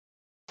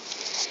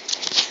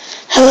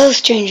Hello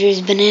strangers,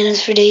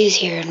 Bananas for Days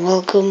here, and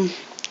welcome,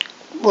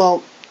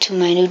 to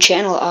my new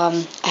channel.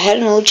 I had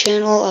an old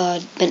channel,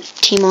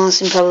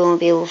 T-Moss, and probably won't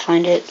be able to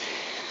find it.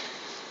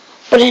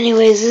 But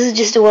anyways, this is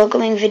just a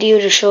welcoming video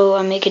to show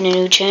I'm making a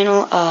new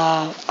channel.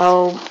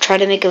 I'll try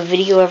to make a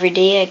video every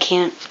day. I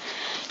can't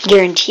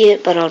guarantee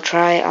it, but I'll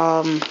try.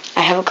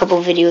 I have a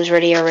couple videos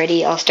ready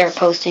already. I'll start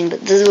posting,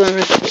 but this is what I'm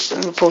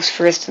going to post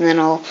first, and then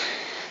I'll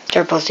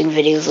start posting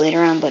videos later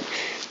on. But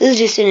this is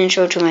just an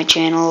intro to my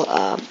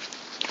channel.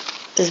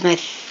 This is my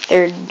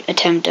third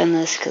attempt on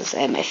this because I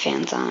have my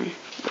fans on.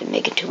 They're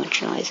making too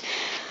much noise.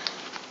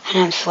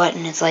 And I'm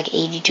sweating. It's like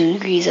 82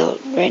 degrees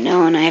out right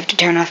now, and I have to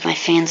turn off my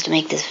fans to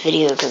make this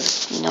video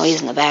because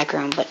noise in the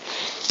background. But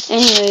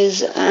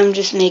anyways, I'm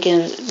just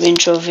making an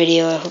intro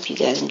video. I hope you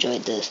guys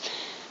enjoyed this.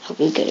 Hope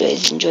you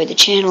guys enjoyed the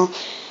channel.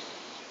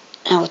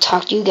 And I will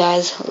talk to you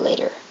guys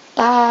later.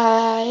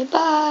 Bye.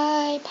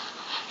 Bye. Bye.